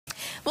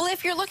Well,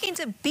 if you're looking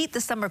to beat the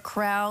summer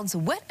crowds,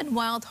 Wet and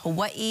Wild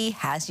Hawaii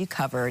has you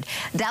covered.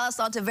 Dallas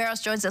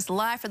Ontiveros joins us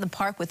live from the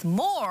park with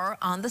more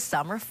on the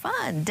summer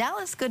fun.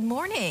 Dallas, good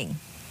morning.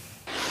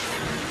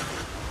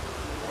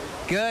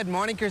 Good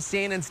morning,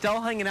 Christine, and still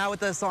hanging out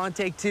with us on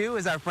Take Two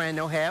is our friend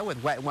Nohea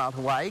with Wet and Wild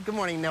Hawaii. Good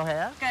morning,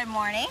 Nohea. Good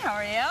morning. How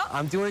are you?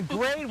 I'm doing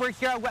great. We're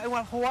here at Wet and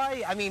Wild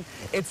Hawaii. I mean,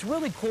 it's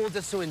really cool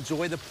just to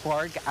enjoy the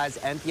park as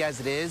empty as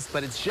it is,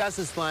 but it's just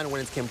as fun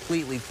when it's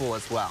completely full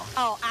as well.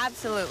 Oh,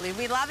 absolutely.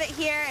 We love it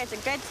here. It's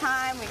a good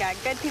time. We got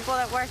good people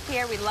that work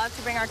here. We love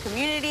to bring our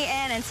community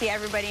in and see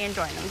everybody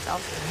enjoying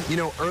themselves. You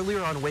know,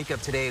 earlier on Wake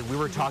Up Today, we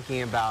were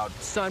talking about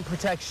sun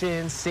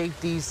protection,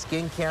 safety,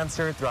 skin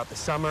cancer throughout the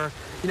summer.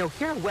 You know,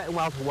 here at Wet and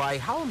Wild Hawaii,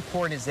 how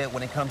important is it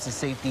when it comes to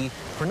safety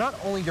for not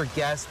only your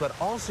guests, but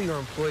also your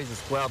employees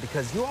as well?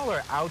 Because you all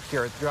are out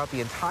here throughout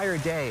the entire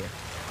day.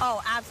 Oh,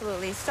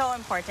 absolutely. So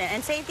important.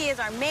 And safety is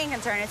our main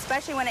concern,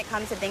 especially when it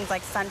comes to things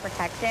like sun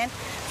protection.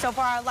 So for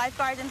our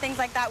lifeguards and things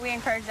like that, we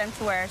encourage them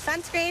to wear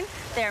sunscreen.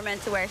 They're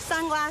meant to wear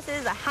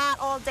sunglasses, a hat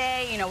all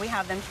day. You know, we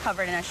have them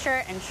covered in a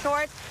shirt and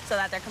shorts so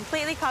that they're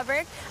completely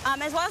covered,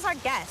 as well as our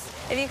guests.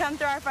 If you come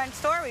through our front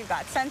store, we've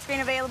got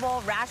sunscreen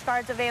available, rash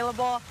guards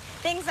available,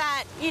 things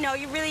that, you know,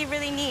 you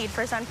really need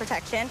for sun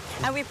protection.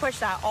 And we push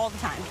that all the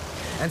time.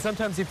 And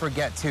sometimes you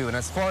forget, too. And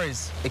as far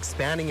as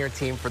expanding your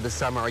team for the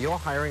summer, are you all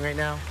hiring right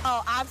now?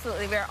 Oh,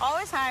 absolutely. We're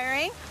always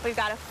hiring. We've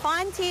got a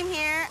fun team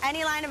here.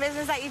 Any line of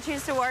business that you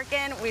choose to work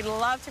in, we'd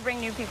love to bring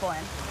new people in.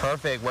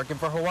 Perfect. Working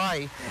for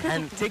Hawaii.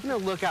 And taking a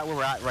look at where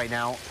we're at right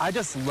now, I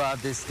just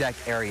love this deck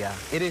area.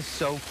 It is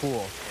so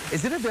cool.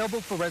 Is it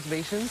available for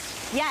reservations?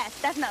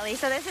 Yes, definitely.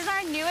 So this is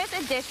our newest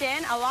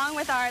addition, along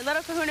with our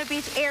Little Kahuna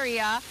Beach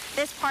area.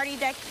 This party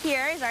deck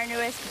here is our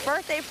newest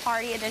birthday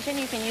party edition.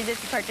 You can use it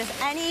to purchase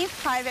any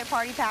private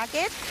party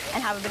package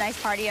and have a nice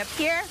party up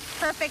here.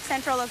 Perfect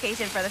central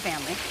location for the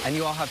family. And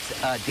you all have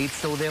dates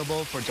still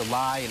available for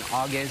July and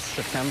August,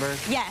 September?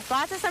 Yes,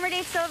 lots of summer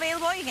dates still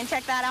available. You can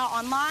check that out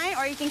online,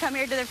 or you can come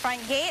here to the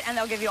front gate and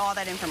they'll give you all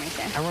that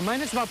information. And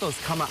remind us about those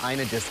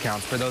Kama'aina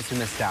discounts for those who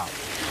missed out.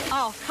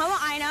 Oh,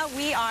 Kama'aina,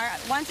 we are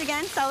once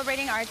again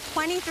celebrating our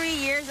 23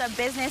 years of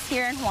business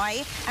here in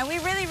Hawaii, and we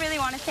really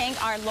want to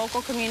thank our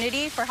local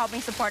community for helping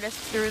support us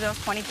through those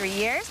 23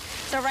 years.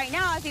 So right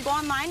now, if you go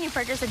online, you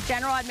purchase a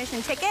general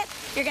admission ticket,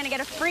 you're going to get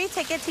a free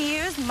ticket to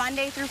use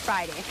Monday through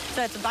Friday.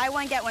 So it's a buy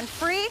one, get one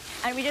free,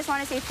 and we just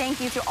want to say thank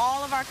you to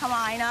all of our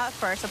Kama'aina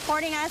for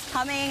supporting us,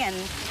 coming, and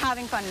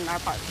having fun in our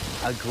park.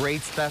 A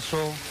great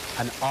special,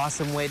 an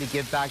awesome way to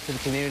give back to the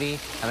community,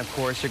 and of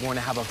course, you're going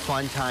to have a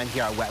fun time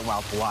here at Wet and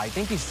Wild Hawaii.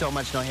 Thank you so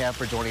much, Nohea,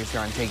 for joining us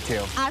here on Take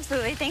Two.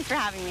 Absolutely. Thanks for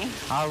having me.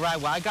 All right,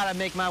 well, I got to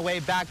make my way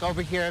back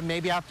over here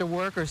maybe after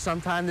work or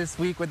sometime this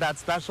week with that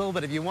special,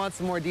 but if you want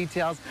some more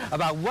details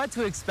about what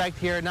to expect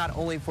here, not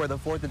only for the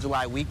 4th of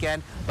July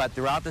weekend, but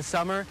throughout the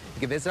summer,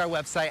 you can visit our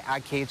website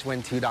at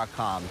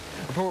Pt.2.com.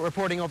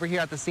 Reporting over here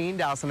at the scene,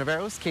 Dallas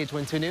Ontiveros,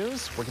 Pt.2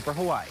 News, working for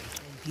Hawaii.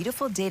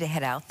 Beautiful day to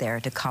head out there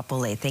to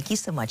Kapolei. Thank you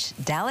so much,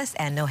 Dallas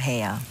and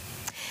Nohea.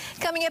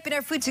 Coming up in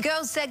our Food to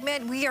Go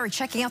segment, we are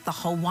checking out the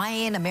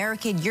Hawaiian,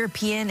 American,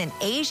 European, and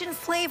Asian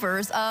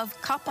flavors of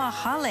kapa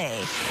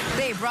hale.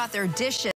 They brought their dishes